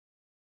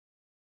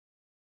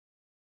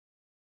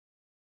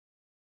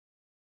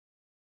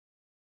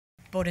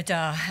Bore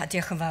da, a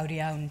diolch yn fawr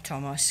iawn,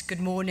 Thomas. Good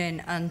morning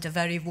and a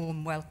very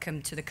warm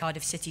welcome to the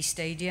Cardiff City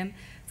Stadium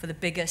for the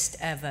biggest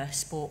ever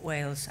Sport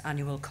Wales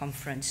annual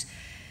conference.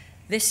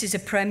 This is a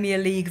Premier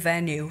League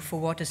venue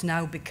for what has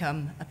now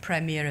become a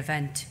premier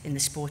event in the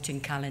sporting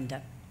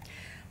calendar.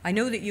 I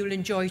know that you'll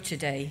enjoy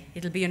today.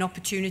 It'll be an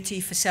opportunity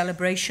for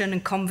celebration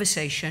and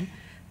conversation,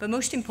 but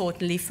most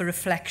importantly for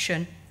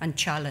reflection and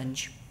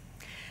challenge.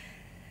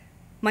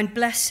 Mae'n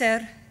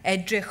bleser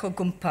edrych o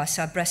gwmpas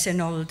a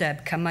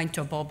bresenoldeb cymaint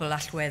o bobl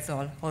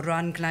allweddol o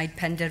ran gwneud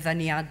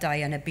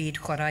penderfyniadau yn y byd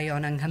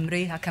chwaraeon yng Nghymru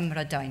ac ym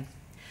Mhrydain.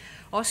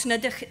 Os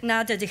nad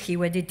ydych chi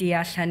wedi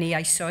deall hynny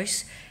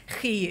eisoes,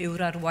 chi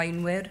yw'r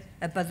arweinwyr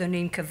y byddwn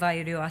ni'n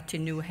cyfeirio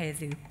atyn nhw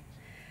heddiw.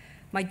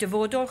 Mae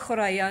dyfodol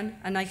chwaraeon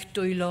yn eich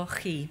dwylo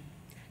chi,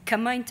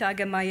 cymaint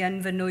ag y mae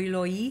yn fy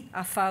nwylo I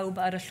a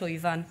phawb ar y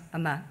llwyfan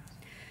yma.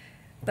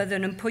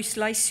 Byddwn yn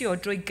pwysleisio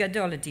drwy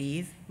gydol y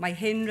dydd, mae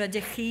hyn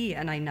rydych chi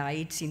yn ei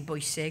wneud sy'n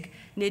bwysig,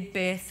 nid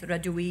beth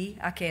rydw I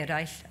ac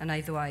eraill yn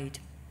ei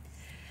ddweud.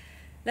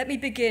 Let me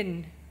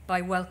begin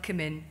by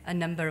welcoming a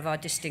number of our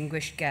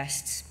distinguished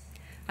guests.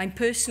 I'm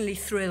personally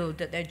thrilled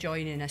that they're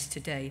joining us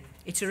today.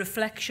 It's a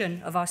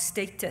reflection of our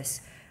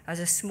status as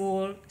a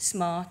small,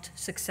 smart,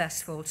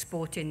 successful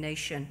sporting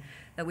nation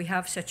that we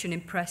have such an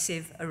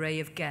impressive array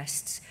of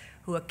guests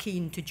who are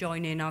keen to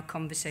join in our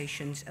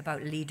conversations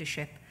about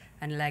leadership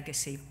and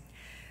legacy.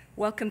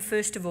 Welcome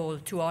first of all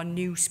to our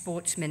new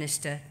Sports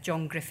Minister,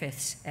 John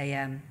Griffiths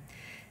AM.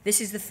 This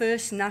is the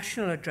first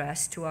national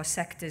address to our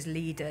sector's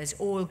leaders,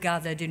 all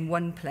gathered in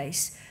one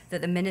place,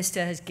 that the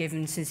Minister has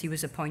given since he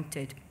was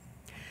appointed.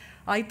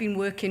 I've been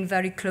working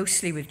very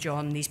closely with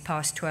John these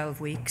past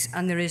 12 weeks,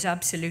 and there is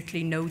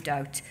absolutely no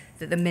doubt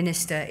that the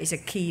Minister is a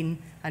keen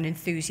and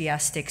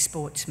enthusiastic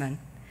sportsman.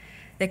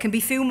 There can be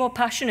few more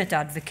passionate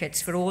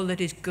advocates for all that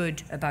is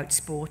good about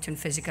sport and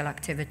physical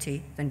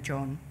activity than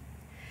John.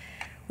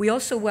 We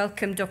also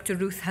welcome Dr.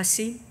 Ruth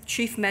Hussey,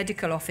 Chief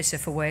Medical Officer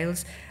for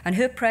Wales, and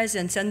her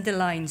presence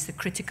underlines the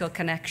critical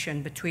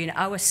connection between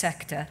our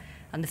sector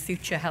and the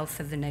future health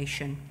of the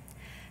nation.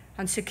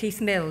 And Sir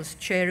Keith Mills,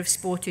 Chair of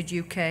Sported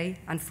UK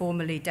and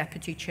formerly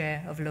Deputy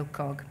Chair of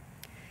LOCOG.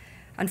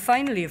 And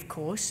finally, of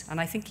course, and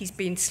I think he's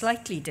been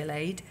slightly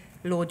delayed,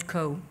 Lord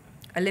Coe,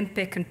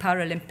 Olympic and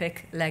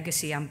Paralympic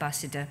Legacy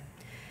Ambassador,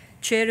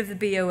 Chair of the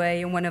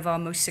BOA and one of our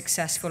most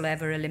successful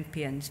ever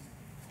Olympians.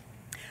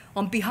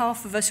 On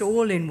behalf of us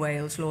all in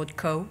Wales, Lord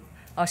Coe,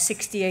 our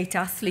 68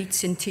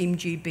 athletes in Team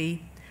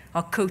GB,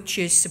 our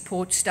coaches,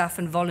 support staff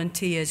and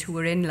volunteers who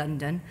were in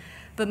London,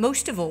 but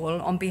most of all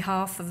on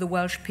behalf of the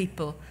Welsh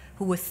people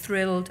who were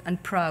thrilled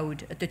and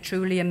proud at the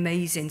truly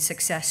amazing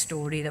success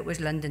story that was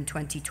London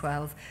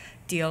 2012,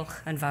 diolch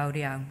yn fawr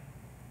iawn.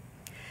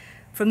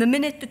 From the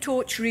minute the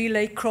torch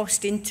relay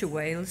crossed into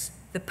Wales,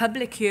 the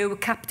public here were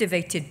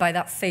captivated by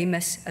that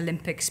famous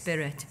Olympic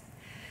spirit.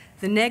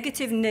 The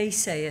negative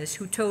naysayers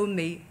who told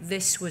me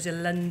this was a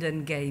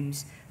London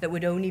Games that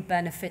would only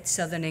benefit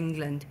southern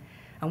England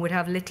and would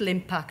have little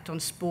impact on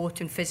sport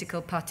and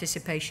physical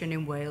participation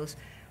in Wales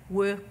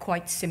were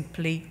quite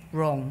simply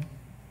wrong.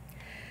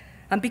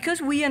 And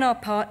because we and our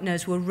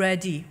partners were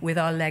ready with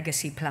our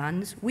legacy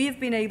plans, we have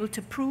been able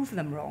to prove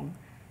them wrong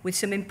with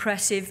some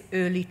impressive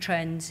early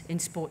trends in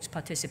sports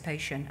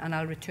participation, and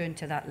I'll return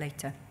to that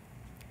later.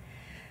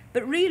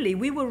 But really,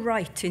 we were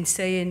right in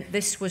saying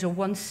this was a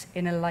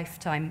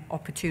once-in-a-lifetime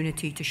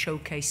opportunity to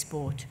showcase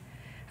sport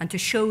and to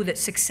show that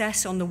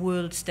success on the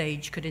world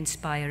stage could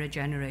inspire a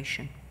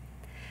generation.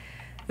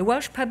 The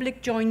Welsh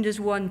public joined as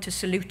one to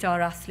salute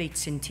our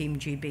athletes in Team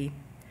GB.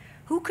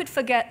 Who could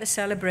forget the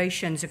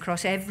celebrations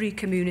across every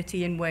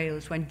community in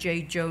Wales when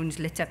Jade Jones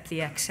lit up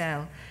the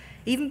XL?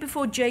 Even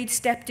before Jade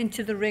stepped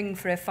into the ring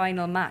for her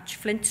final match,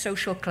 Flint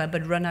Social Club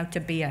had run out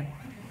of beer.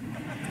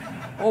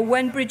 Or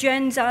when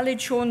Bridgend's Aled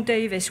Sean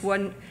Davis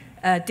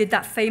did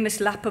that famous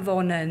lap of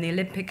honour in the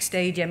Olympic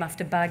Stadium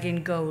after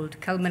bagging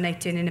gold,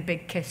 culminating in a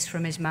big kiss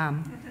from his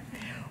mam.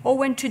 Or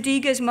when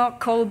Tredegar's Mark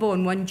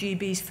Colborne won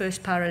GB's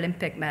first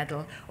Paralympic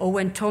medal. Or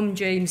when Tom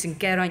James and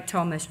Geraint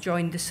Thomas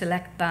joined the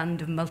select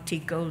band of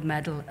multi-gold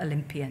medal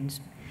Olympians.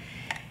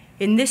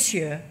 In this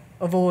year,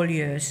 of all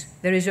years,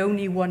 there is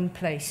only one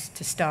place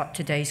to start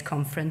today's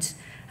conference,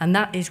 and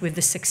that is with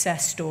the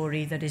success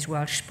story that is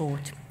Welsh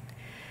sport.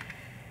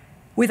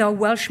 With our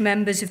Welsh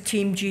members of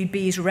Team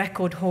GB's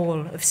record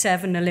haul of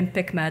 7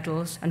 Olympic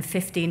medals and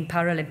 15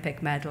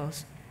 Paralympic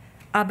medals,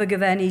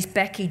 Abergavenny's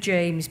Becky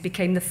James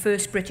became the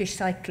first British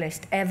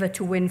cyclist ever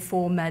to win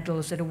 4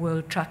 medals at a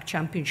World Track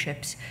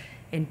Championships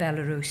in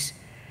Belarus,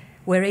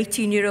 where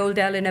 18-year-old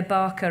Eleanor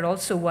Barker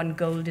also won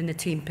gold in the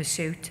team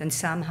pursuit and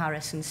Sam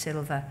Harrison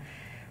silver.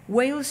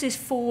 Wales's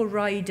 4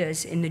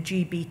 riders in the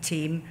GB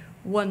team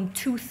won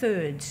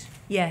 2/3,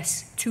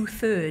 yes,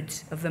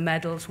 2/3 of the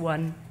medals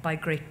won by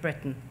Great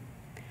Britain.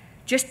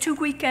 Just 2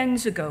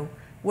 weekends ago,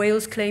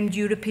 Wales claimed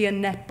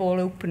European Netball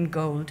Open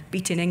gold,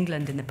 beating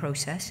England in the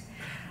process,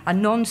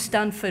 and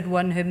Non-Stanford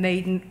won her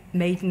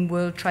maiden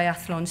World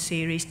Triathlon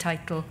Series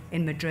title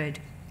in Madrid.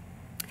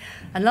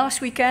 And last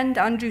weekend,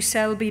 Andrew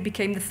Selby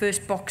became the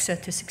first boxer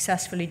to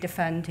successfully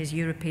defend his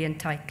European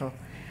title.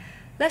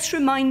 Let's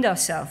remind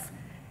ourselves,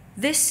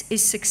 this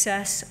is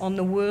success on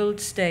the world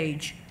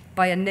stage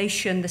by a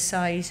nation the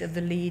size of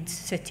the Leeds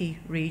City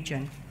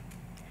region.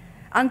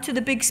 And to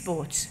the big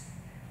sports,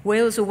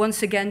 Wales are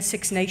once again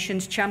Six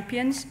Nations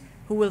champions.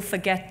 Who will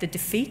forget the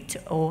defeat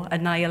or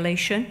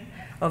annihilation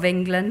of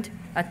England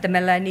at the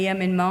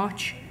Millennium in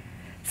March?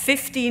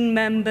 15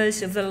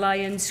 members of the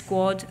Lions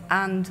squad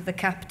and the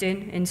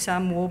captain in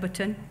Sam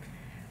Warburton.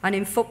 And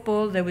in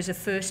football, there was a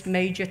first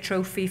major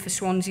trophy for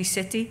Swansea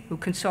City, who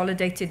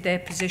consolidated their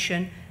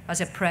position as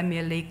a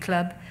Premier League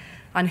club.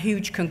 And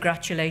huge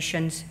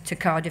congratulations to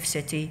Cardiff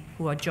City,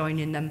 who are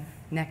joining them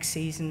next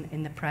season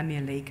in the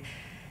Premier League.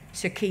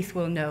 Sir Keith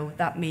will know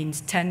that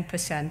means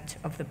 10%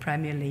 of the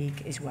Premier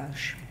League is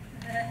Welsh.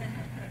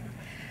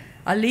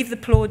 I'll leave the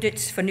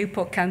plaudits for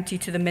Newport County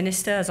to the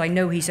Minister, as I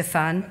know he's a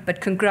fan,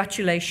 but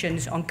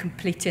congratulations on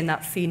completing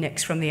that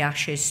phoenix from the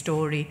ashes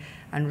story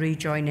and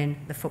rejoining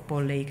the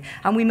Football League.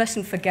 And we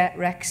mustn't forget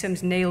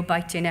Wrexham's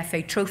nail-biting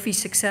FA Trophy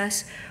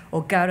success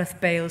or Gareth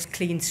Bale's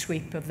clean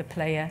sweep of the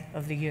Player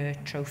of the Year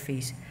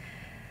trophies.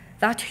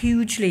 That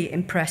hugely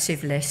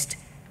impressive list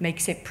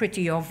makes it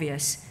pretty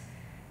obvious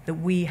that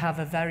we have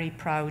a very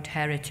proud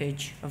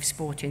heritage of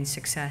sporting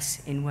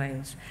success in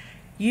Wales.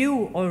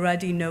 You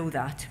already know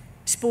that.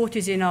 Sport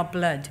is in our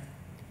blood.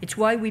 It's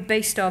why we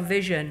based our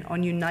vision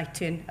on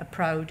uniting a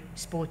proud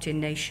sporting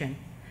nation.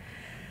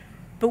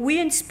 But we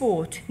in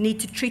sport need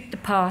to treat the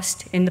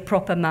past in the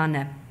proper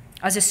manner,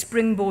 as a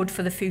springboard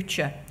for the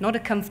future, not a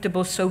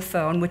comfortable sofa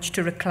on which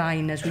to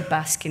recline as we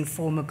bask in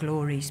former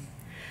glories.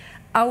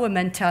 Our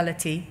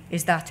mentality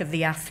is that of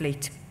the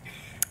athlete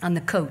and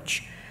the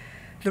coach.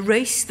 The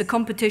race, the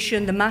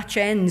competition, the match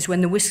ends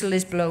when the whistle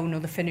is blown or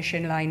the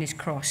finishing line is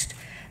crossed.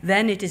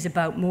 Then it is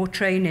about more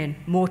training,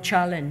 more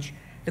challenge,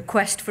 the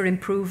quest for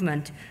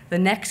improvement, the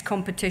next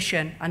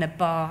competition, and a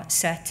bar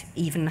set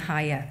even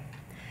higher.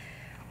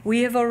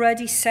 We have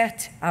already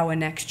set our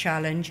next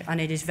challenge,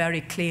 and it is very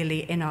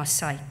clearly in our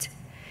sight.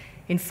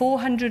 In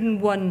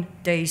 401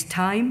 days'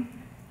 time,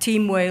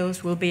 Team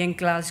Wales will be in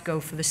Glasgow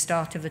for the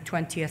start of the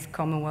 20th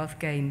Commonwealth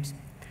Games,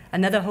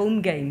 another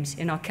home games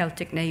in our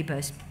Celtic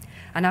neighbours.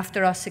 And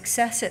after our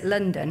success at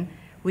London,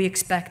 we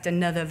expect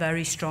another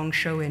very strong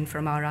showing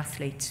from our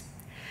athletes.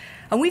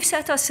 And we've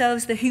set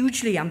ourselves the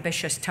hugely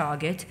ambitious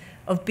target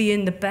of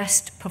being the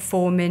best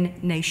performing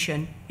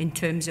nation in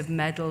terms of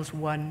medals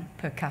won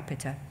per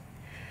capita.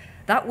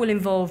 That will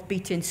involve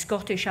beating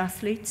Scottish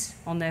athletes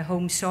on their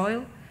home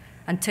soil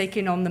and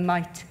taking on the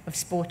might of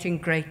sporting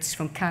greats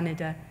from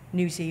Canada,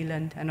 New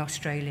Zealand, and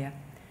Australia.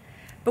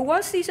 But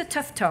whilst these are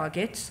tough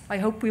targets, I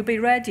hope we'll be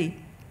ready,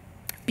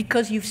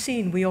 because you've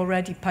seen we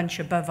already punch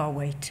above our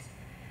weight.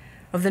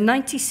 Of the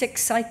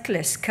 96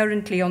 cyclists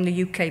currently on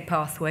the UK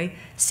pathway,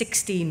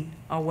 16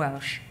 are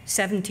Welsh,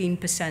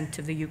 17%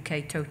 of the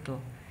UK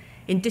total.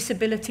 In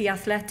disability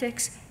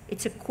athletics,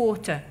 it's a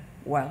quarter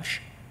Welsh,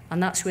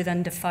 and that's with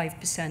under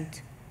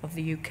 5% of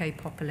the UK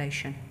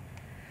population.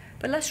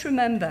 But let's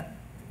remember,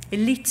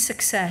 elite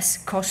success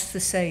costs the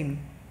same,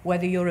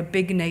 whether you're a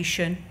big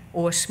nation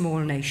or a small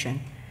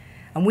nation.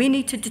 And we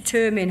need to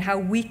determine how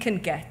we can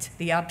get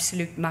the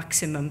absolute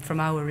maximum from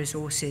our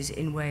resources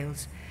in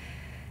Wales.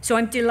 So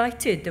I'm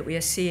delighted that we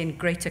are seeing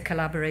greater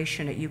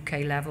collaboration at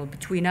UK level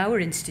between our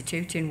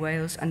institute in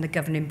Wales and the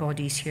governing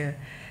bodies here,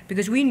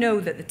 because we know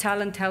that the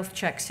talent health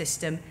check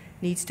system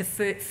needs to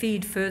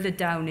feed further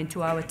down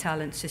into our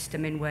talent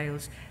system in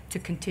Wales to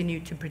continue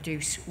to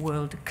produce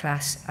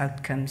world-class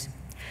outcomes.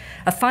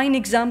 A fine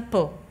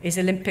example is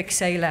Olympic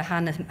sailor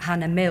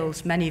Hannah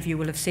Mills. Many of you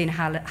will have seen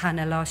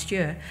Hannah last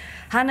year.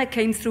 Hannah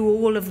came through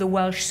all of the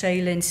Welsh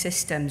sailing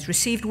systems,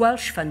 received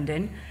Welsh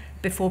funding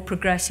before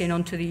progressing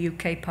onto the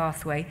UK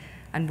pathway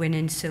and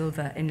winning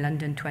silver in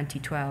London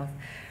 2012.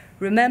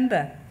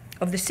 Remember,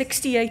 of the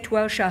 68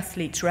 Welsh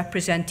athletes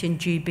representing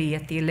GB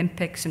at the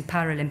Olympics and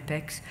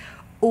Paralympics,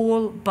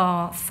 all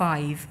bar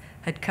 5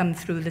 had come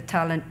through the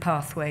talent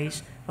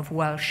pathways of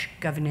Welsh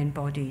governing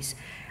bodies,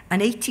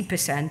 and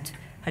 80%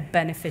 had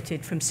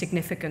benefited from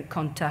significant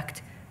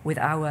contact with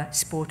our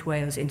Sport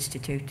Wales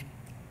Institute.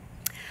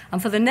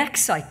 And for the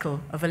next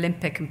cycle of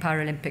Olympic and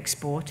Paralympic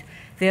sport,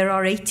 there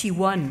are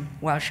 81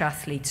 Welsh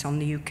athletes on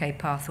the UK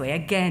pathway,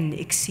 again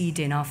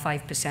exceeding our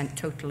 5%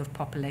 total of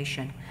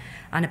population,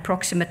 and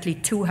approximately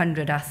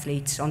 200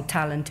 athletes on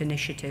talent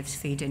initiatives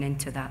feeding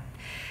into that.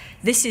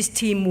 This is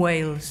Team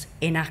Wales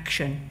in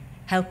action,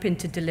 helping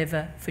to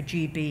deliver for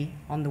GB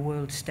on the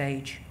world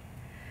stage.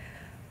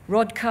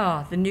 Rod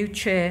Carr, the new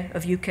chair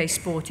of UK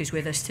Sport, is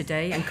with us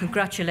today, and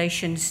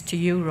congratulations to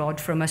you,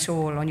 Rod, from us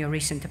all on your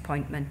recent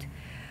appointment.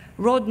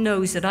 Rod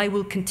knows that I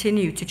will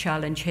continue to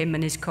challenge him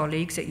and his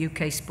colleagues at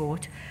UK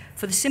Sport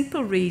for the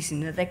simple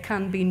reason that there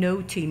can be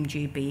no Team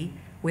GB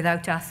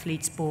without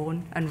athletes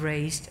born and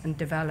raised and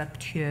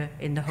developed here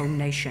in the home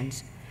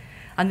nations.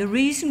 And the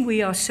reason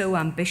we are so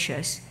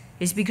ambitious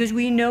is because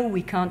we know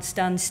we can't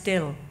stand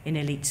still in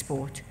elite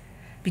sport,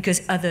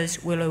 because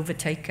others will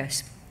overtake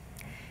us.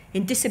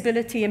 In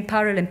disability and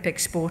Paralympic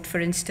sport, for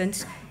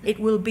instance, it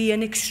will be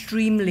an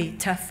extremely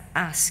tough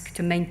ask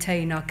to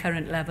maintain our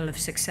current level of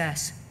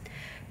success.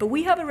 But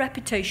we have a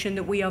reputation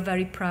that we are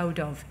very proud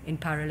of in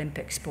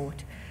Paralympic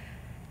sport.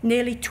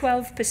 Nearly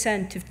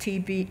 12% of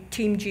Team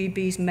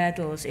GB's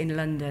medals in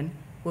London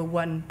were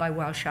won by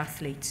Welsh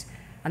athletes.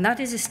 And that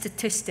is a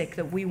statistic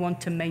that we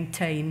want to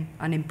maintain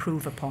and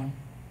improve upon.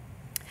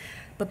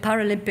 But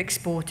Paralympic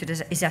sport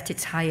is at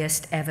its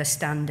highest ever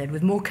standard,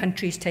 with more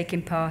countries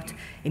taking part,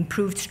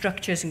 improved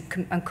structures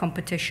and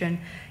competition,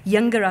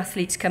 younger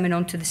athletes coming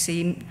onto the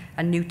scene,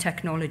 and new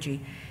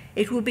technology.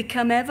 It will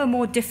become ever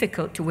more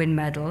difficult to win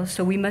medals,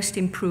 so we must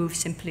improve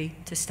simply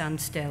to stand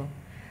still.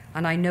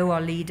 And I know our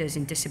leaders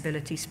in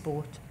disability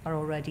sport are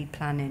already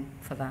planning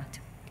for that.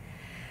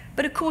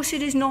 But of course,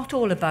 it is not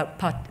all about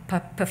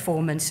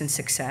performance and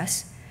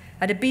success.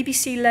 At a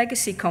BBC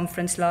Legacy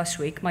conference last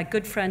week, my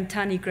good friend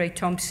Tanni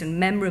Gray-Thompson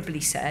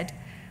memorably said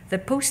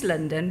that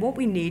post-London, what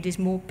we need is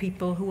more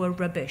people who are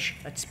rubbish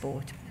at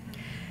sport.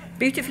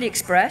 Beautifully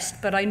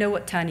expressed, but I know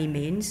what Tanni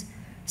means.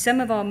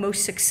 Some of our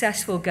most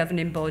successful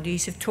governing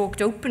bodies have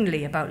talked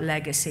openly about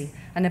legacy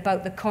and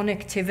about the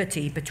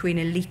connectivity between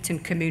elite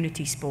and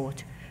community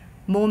sport.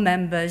 More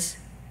members,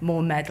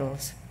 more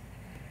medals.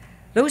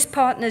 Those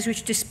partners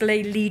which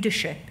display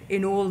leadership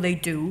in all they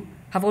do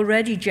have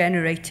already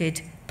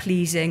generated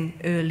pleasing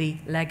early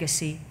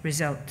legacy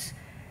results.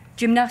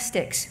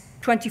 Gymnastics,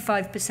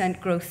 25%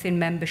 growth in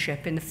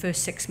membership in the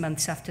first 6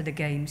 months after the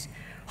Games.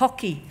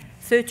 Hockey,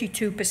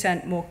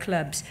 32% more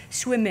clubs.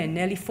 Swimming,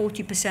 nearly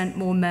 40%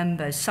 more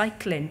members.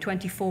 Cycling,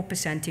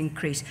 24%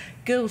 increase.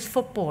 Girls'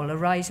 football, a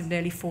rise of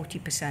nearly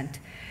 40%.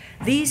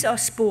 These are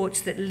sports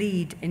that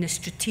lead in a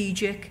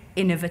strategic,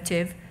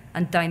 innovative,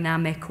 and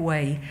dynamic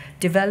way,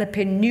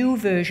 developing new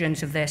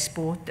versions of their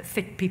sport that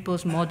fit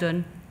people's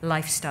modern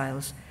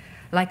lifestyles,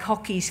 like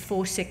hockey's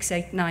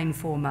 4-6-8-9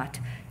 format,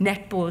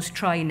 netball's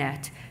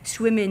TriNet,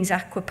 swimming's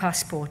Aqua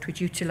Passport,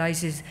 which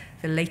utilises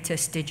the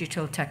latest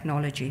digital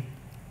technology.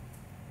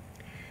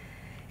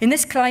 In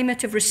this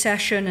climate of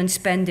recession and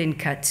spending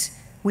cuts,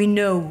 we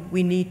know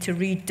we need to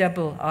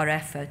redouble our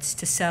efforts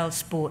to sell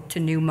sport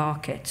to new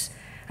markets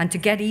and to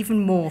get even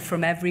more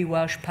from every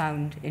Welsh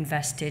pound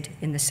invested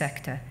in the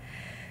sector.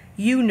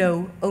 You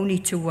know only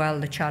too well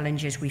the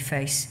challenges we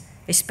face,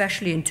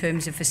 especially in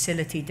terms of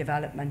facility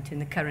development in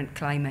the current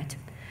climate.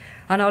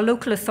 And our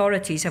local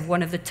authorities have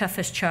one of the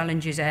toughest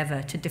challenges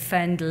ever to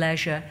defend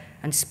leisure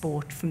and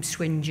sport from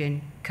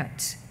swingeing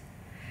cuts.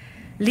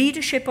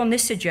 Leadership on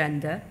this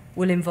agenda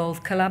will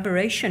involve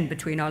collaboration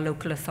between our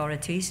local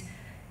authorities,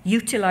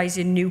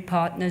 utilising new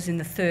partners in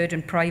the third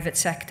and private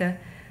sector,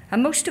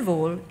 and most of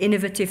all,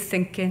 innovative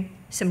thinking,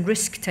 some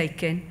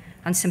risk-taking,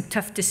 and some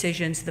tough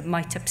decisions that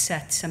might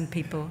upset some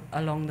people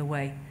along the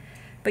way.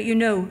 But you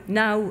know,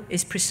 now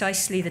is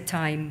precisely the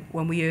time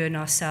when we earn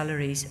our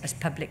salaries as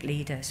public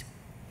leaders.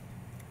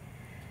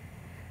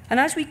 And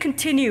as we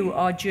continue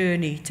our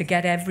journey to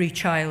get every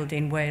child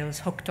in Wales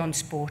hooked on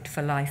sport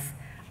for life,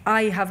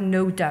 I have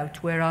no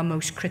doubt where our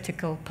most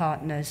critical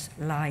partners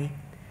lie.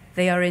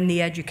 They are in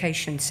the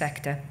education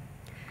sector.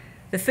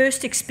 The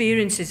first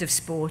experiences of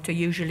sport are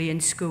usually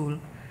in school.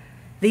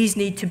 These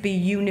need to be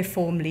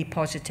uniformly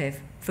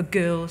positive for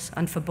girls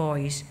and for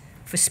boys,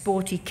 for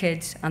sporty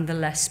kids and the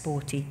less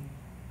sporty.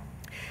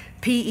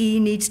 PE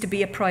needs to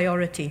be a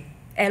priority,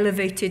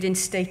 elevated in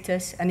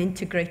status and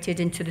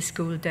integrated into the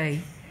school day.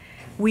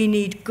 We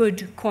need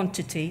good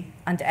quantity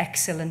and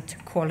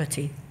excellent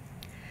quality.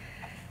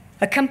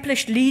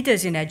 Accomplished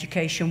leaders in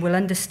education will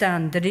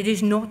understand that it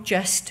is not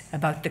just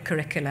about the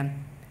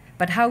curriculum,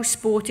 but how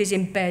sport is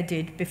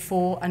embedded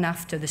before and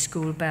after the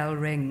school bell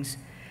rings.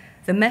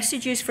 The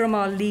messages from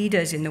our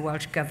leaders in the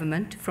Welsh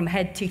Government, from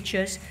head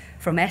teachers,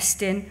 from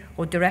Estyn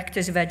or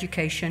directors of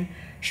education,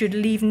 should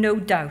leave no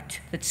doubt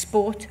that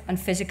sport and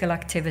physical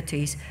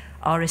activities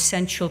are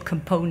essential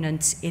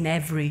components in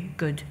every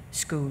good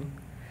school.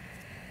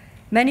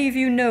 Many of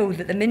you know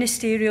that the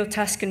Ministerial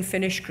Task and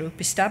Finish Group,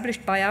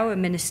 established by our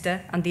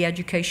Minister and the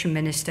Education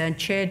Minister and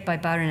chaired by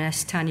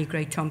Baroness Tanni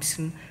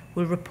Gray-Thompson,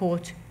 will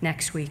report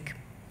next week.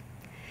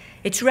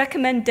 Its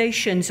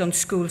recommendations on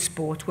school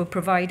sport will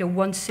provide a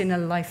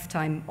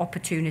once-in-a-lifetime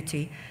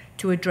opportunity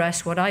to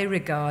address what I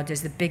regard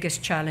as the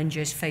biggest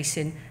challenges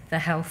facing the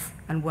health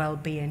and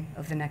well-being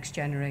of the next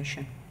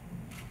generation.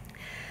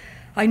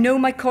 I know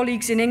my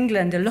colleagues in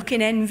England are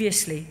looking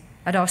enviously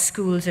at our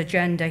schools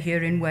agenda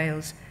here in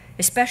Wales,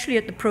 especially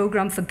at the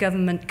programme for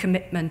government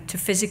commitment to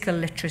physical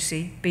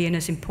literacy being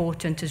as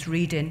important as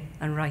reading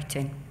and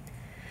writing.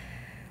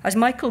 As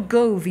Michael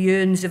Gove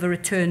yearns of a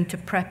return to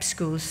prep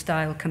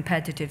school-style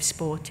competitive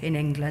sport in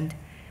England,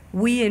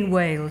 we in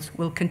Wales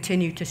will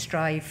continue to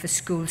strive for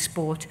school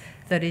sport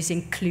that is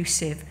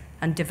inclusive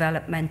and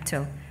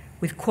developmental,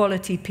 with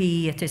quality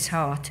PE at its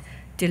heart,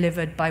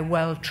 delivered by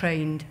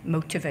well-trained,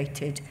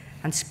 motivated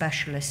and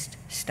specialist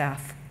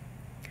staff.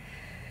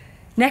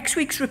 Next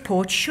week's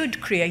report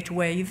should create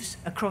waves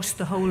across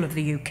the whole of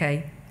the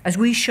UK, as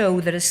we show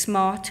that a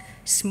smart,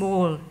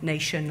 small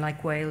nation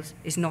like Wales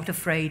is not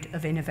afraid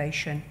of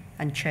innovation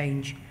and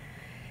change.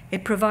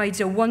 It provides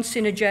a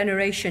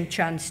once-in-a-generation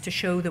chance to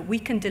show that we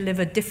can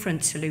deliver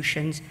different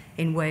solutions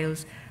in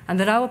Wales and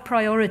that our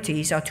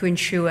priorities are to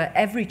ensure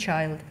every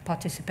child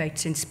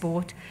participates in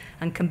sport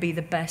and can be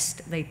the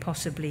best they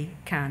possibly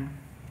can.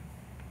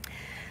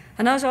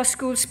 And as our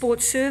school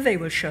sports survey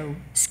will show,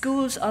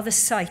 schools are the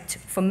site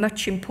for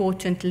much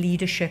important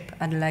leadership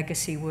and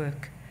legacy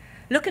work.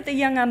 Look at the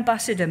Young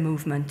Ambassador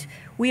movement.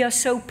 We are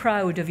so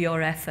proud of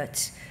your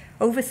efforts.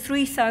 Over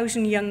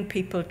 3,000 young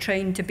people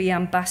trained to be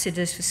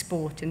ambassadors for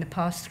sport in the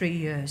past 3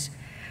 years.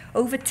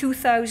 Over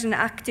 2,000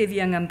 active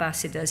young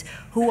ambassadors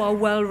who are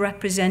well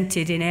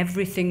represented in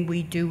everything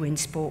we do in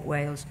Sport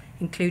Wales,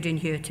 including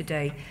here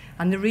today.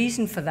 And the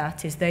reason for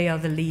that is they are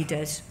the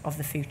leaders of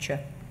the future.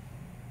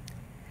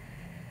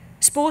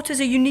 Sport has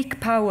a unique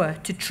power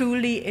to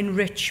truly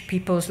enrich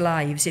people's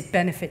lives. It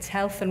benefits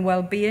health and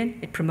well-being,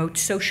 it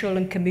promotes social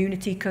and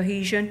community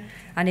cohesion,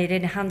 and it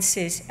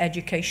enhances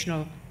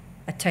educational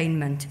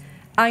attainment.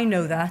 I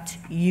know that,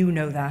 you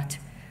know that.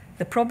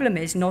 The problem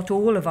is not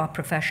all of our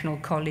professional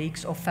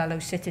colleagues or fellow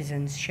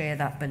citizens share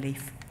that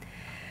belief.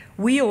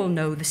 We all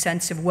know the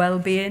sense of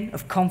well-being,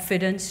 of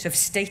confidence, of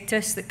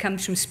status that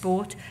comes from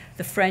sport,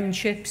 the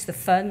friendships, the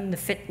fun, the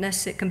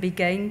fitness that can be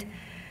gained.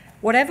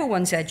 Whatever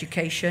one's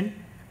education,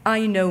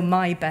 I know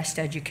my best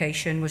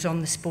education was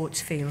on the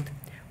sports field,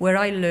 where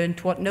I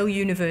learnt what no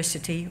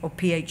university or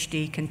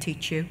PhD can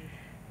teach you: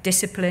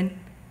 discipline,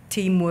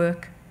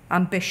 teamwork,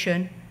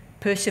 ambition,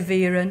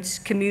 perseverance,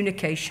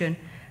 communication,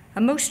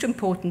 and most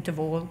important of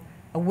all,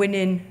 a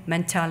winning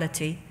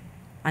mentality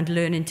and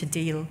learning to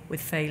deal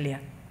with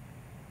failure.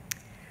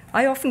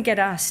 I often get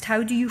asked,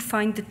 how do you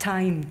find the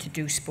time to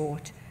do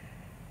sport?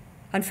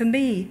 And for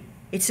me,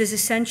 it's as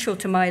essential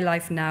to my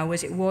life now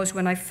as it was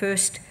when I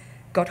first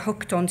got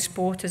hooked on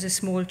sport as a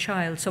small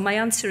child. So my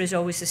answer is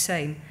always the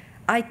same.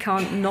 I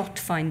can't not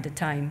find the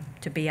time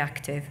to be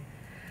active.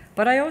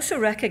 But I also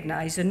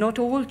recognise that not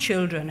all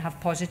children have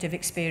positive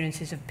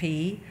experiences of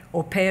PE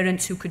or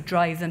parents who could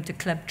drive them to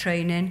club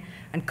training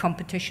and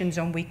competitions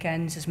on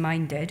weekends as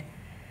mine did.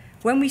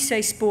 When we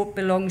say sport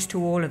belongs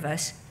to all of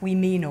us, we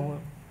mean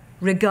all,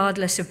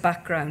 regardless of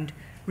background,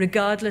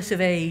 regardless of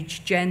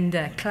age,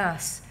 gender,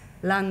 class,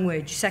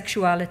 language,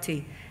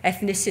 sexuality,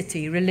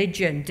 ethnicity,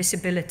 religion,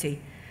 disability.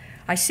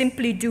 I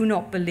simply do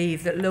not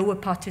believe that lower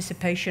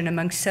participation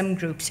among some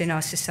groups in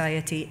our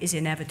society is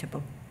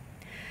inevitable.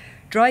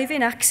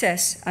 Driving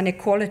access and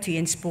equality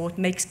in sport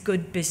makes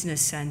good business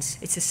sense.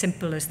 It's as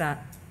simple as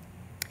that.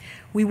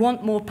 We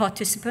want more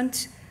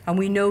participants, and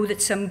we know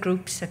that some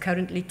groups are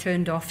currently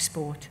turned off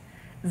sport.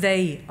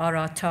 They are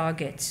our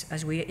targets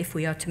if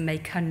we are to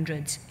make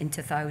hundreds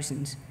into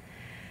thousands.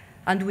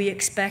 And we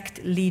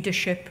expect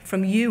leadership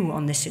from you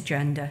on this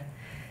agenda.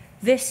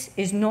 This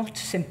is not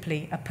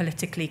simply a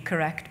politically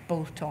correct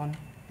bolt-on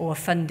or a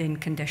funding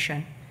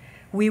condition.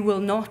 We will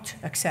not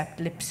accept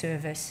lip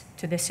service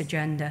to this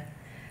agenda.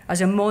 As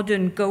a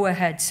modern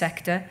go-ahead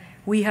sector,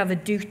 we have a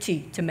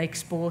duty to make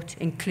sport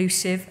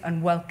inclusive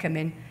and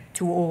welcoming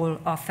to all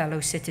our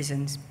fellow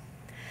citizens.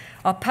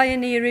 Our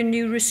pioneering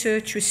new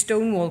research with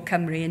Stonewall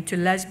Cymru into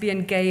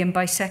lesbian, gay and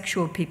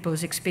bisexual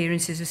people's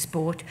experiences of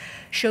sport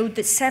showed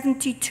that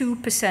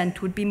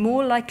 72% would be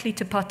more likely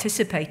to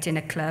participate in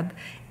a club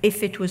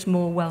if it was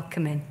more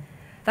welcoming.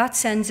 That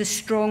sends a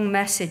strong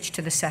message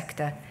to the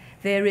sector.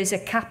 There is a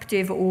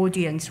captive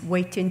audience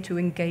waiting to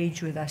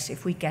engage with us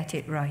if we get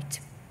it right.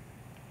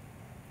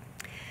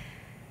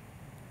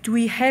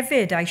 Dwi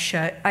hefyd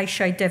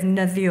eisiau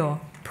defnyddio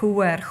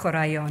pŵer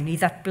chwaraeon I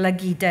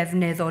ddatblygu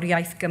defnydd o'r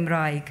iaith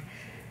Gymraeg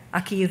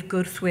ac i'r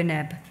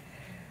gwrthwyneb.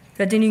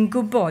 Rydyn ni'n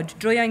gwybod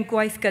drwy ein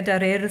gwaith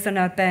gyda'r urdd yn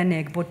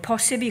arbennig bod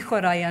posib I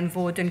chwaraeon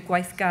fod yn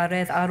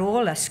gweithgaredd ar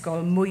ôl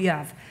ysgol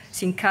mwyaf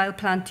sy'n cael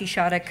plant I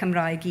siarad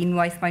Cymraeg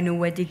unwaith maen nhw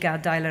wedi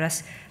gadael yr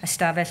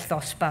ystafell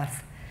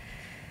ddosbarth.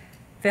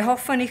 Fe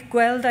hoffwn i'ch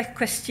gweld eich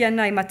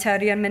cwestiynau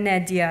materion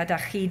mynediad a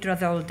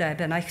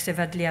chydraddoldeb yn eich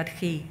sefydliad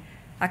chi,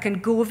 ac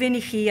yn gofyn I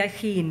chi eich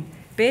hun,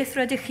 beth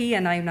rydych chi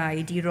yn ei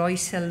wneud I roi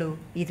sylw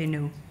iddyn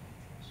nhw.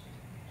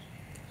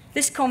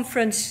 This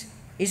conference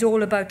is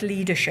all about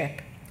leadership.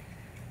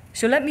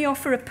 So let me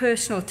offer a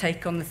personal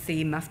take on the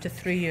theme after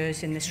 3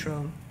 years in this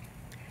role.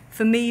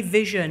 For me,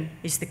 vision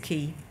is the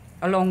key,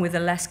 along with the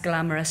less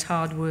glamorous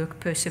hard work,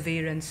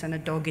 perseverance, and a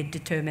dogged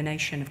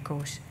determination, of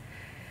course.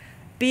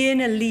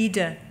 Being a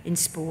leader in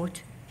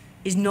sport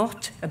is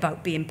not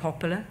about being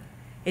popular.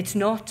 It's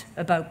not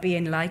about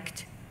being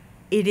liked.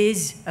 It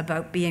is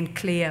about being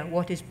clear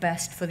what is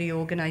best for the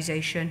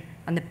organisation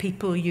and the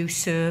people you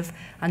serve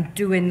and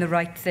doing the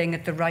right thing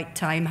at the right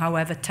time,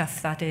 however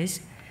tough that is.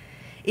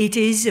 It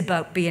is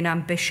about being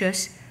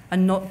ambitious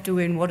and not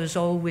doing what has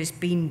always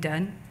been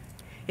done.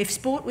 If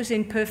sport was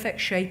in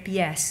perfect shape,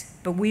 yes,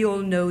 but we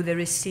all know there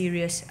is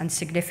serious and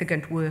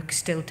significant work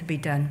still to be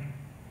done.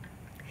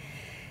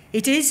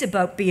 It is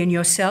about being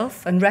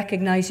yourself and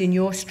recognising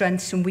your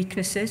strengths and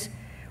weaknesses.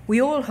 We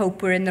all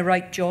hope we're in the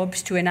right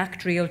jobs to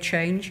enact real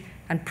change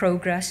and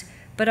progress,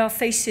 but our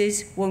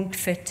faces won't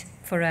fit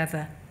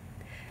forever.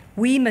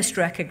 We must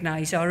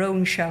recognise our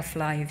own shelf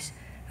lives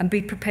and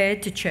be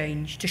prepared to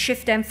change, to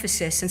shift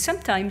emphasis, and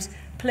sometimes,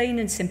 plain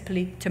and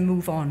simply, to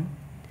move on.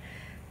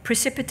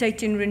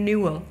 Precipitating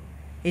renewal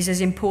is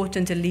as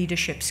important a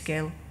leadership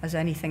skill as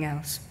anything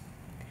else.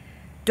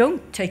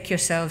 Don't take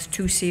yourselves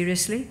too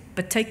seriously,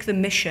 but take the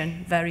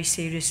mission very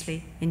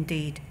seriously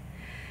indeed.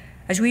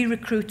 As we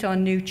recruit our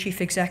new Chief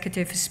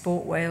Executive for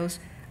Sport Wales,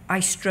 I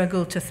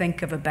struggle to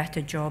think of a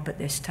better job at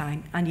this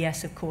time. And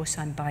yes, of course,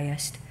 I'm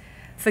biased.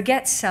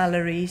 Forget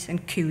salaries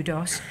and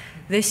kudos.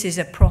 This is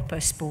a proper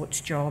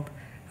sports job,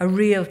 a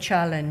real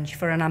challenge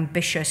for an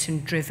ambitious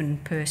and driven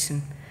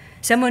person.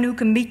 Someone who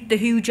can meet the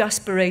huge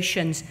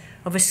aspirations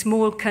of a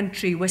small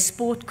country where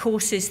sport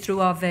courses through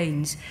our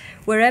veins,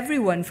 where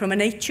everyone from an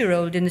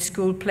 8-year-old in the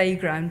school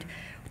playground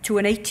to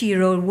an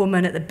 80-year-old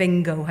woman at the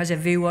bingo has a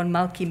view on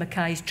Malky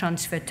Mackay's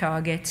transfer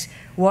targets,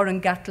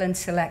 Warren Gatland's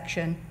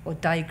selection, or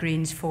Di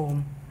Green's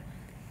form.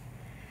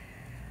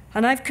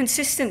 And I've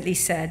consistently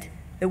said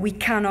that we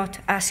cannot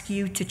ask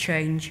you to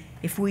change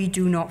if we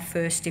do not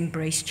first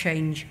embrace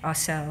change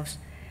ourselves.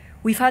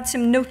 We've had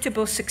some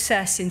notable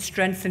success in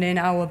strengthening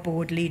our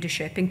board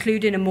leadership,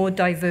 including a more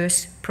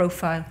diverse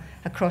profile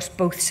across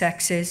both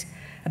sexes,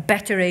 a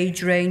better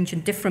age range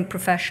and different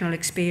professional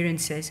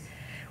experiences.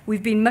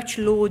 We've been much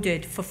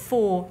lauded for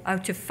 4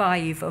 out of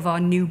 5 of our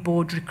new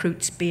board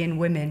recruits being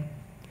women.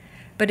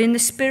 But in the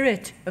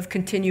spirit of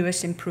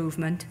continuous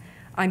improvement,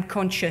 I'm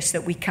conscious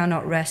that we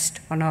cannot rest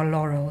on our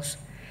laurels.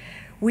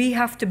 We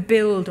have to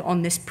build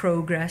on this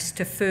progress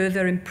to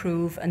further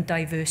improve and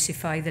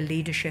diversify the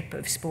leadership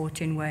of sport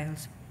in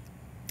Wales.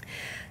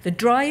 The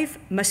drive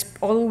must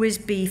always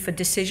be for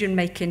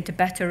decision-making to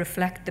better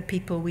reflect the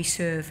people we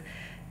serve,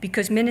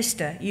 because,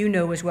 Minister, you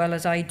know as well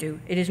as I do,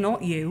 it is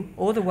not you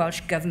or the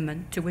Welsh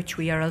Government to which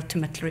we are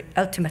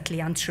ultimately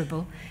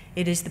answerable.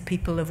 It is the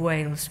people of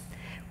Wales.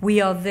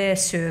 We are their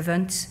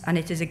servants, and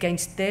it is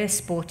against their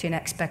sporting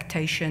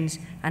expectations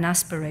and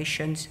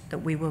aspirations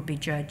that we will be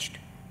judged.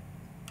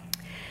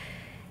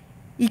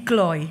 I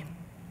gloi,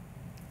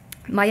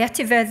 mae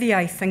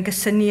etifeddiaeth yn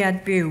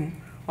gysyniad byw,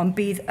 ond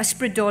bydd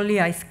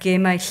ysbrydoliaeth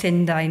gemau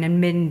Llundain yn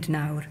mynd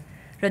nawr.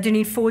 Rydyn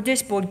ni'n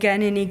ffodus bod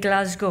gennym ni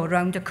Glasgow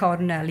rownd y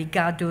cornel i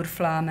gadw'r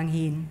fflam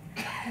ynghyn.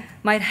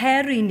 Mae'r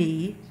her i ni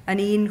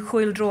yn un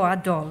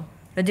chwyldroadol.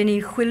 Rydyn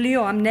ni'n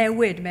chwilio am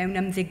newid mewn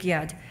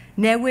ymddigiad,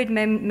 newid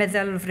mewn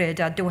meddylfryd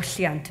a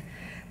diwylliant,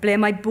 ble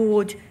mae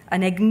bod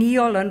yn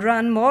egniol yn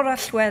rhan mor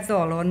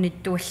allweddol o'n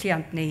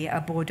diwylliant ni a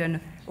bod yn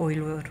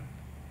oelwr.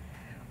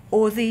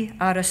 Oddi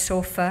ar y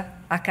soffa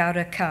ac ar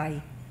y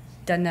cae,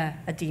 dyna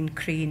ydy'n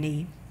cri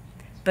ni.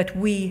 But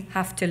we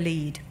have to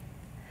lead.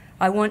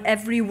 I want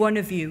every one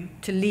of you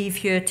to leave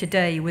here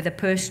today with a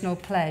personal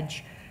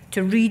pledge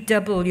to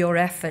redouble your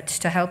efforts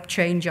to help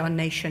change our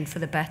nation for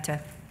the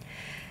better.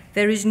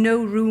 There is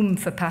no room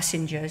for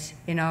passengers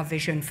in our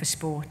vision for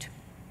sport.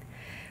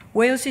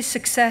 Wales's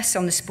success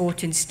on the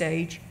sporting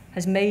stage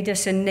has made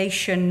us a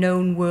nation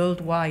known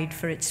worldwide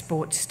for its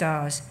sports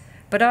stars.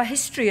 But our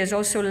history has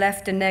also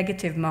left a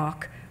negative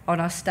mark on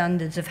our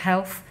standards of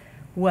health,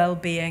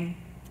 well-being,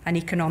 and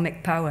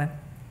economic power.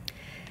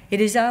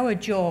 It is our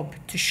job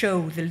to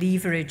show the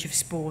leverage of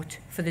sport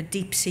for the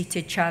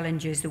deep-seated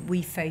challenges that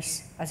we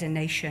face as a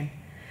nation.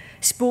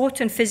 Sport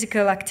and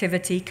physical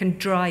activity can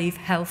drive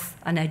health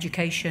and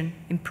education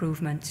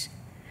improvements.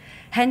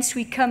 Hence,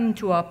 we come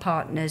to our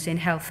partners in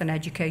health and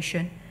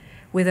education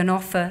with an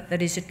offer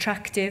that is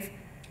attractive,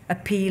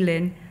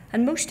 appealing,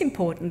 and most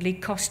importantly,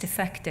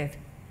 cost-effective.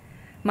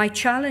 My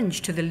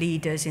challenge to the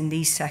leaders in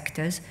these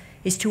sectors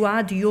is to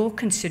add your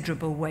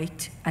considerable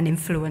weight and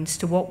influence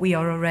to what we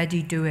are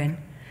already doing.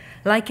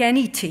 Like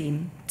any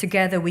team,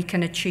 together we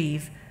can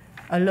achieve.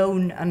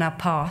 Alone and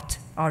apart,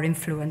 our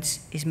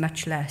influence is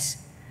much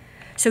less.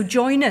 So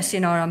join us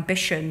in our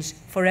ambitions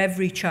for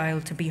every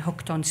child to be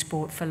hooked on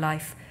sport for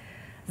life.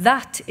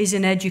 That is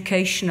an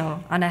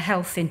educational and a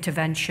health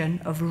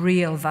intervention of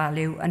real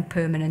value and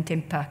permanent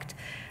impact.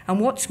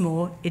 And what's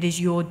more, it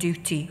is your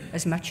duty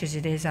as much as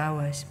it is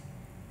ours.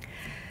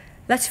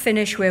 Let's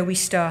finish where we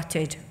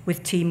started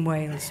with Team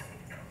Wales.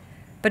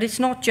 But it's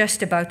not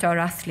just about our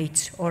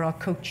athletes or our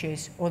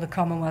coaches or the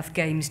Commonwealth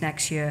Games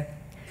next year.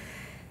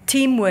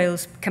 Team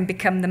Wales can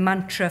become the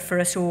mantra for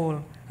us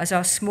all as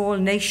our small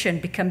nation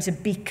becomes a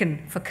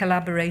beacon for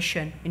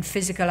collaboration in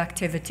physical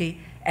activity,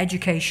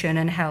 education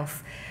and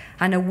health,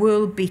 and a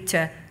world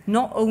beater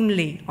not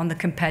only on the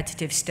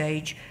competitive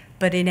stage,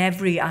 but in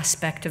every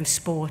aspect of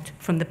sport,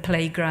 from the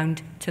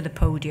playground to the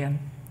podium.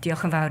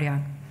 Diolch yn fawr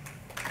iawn.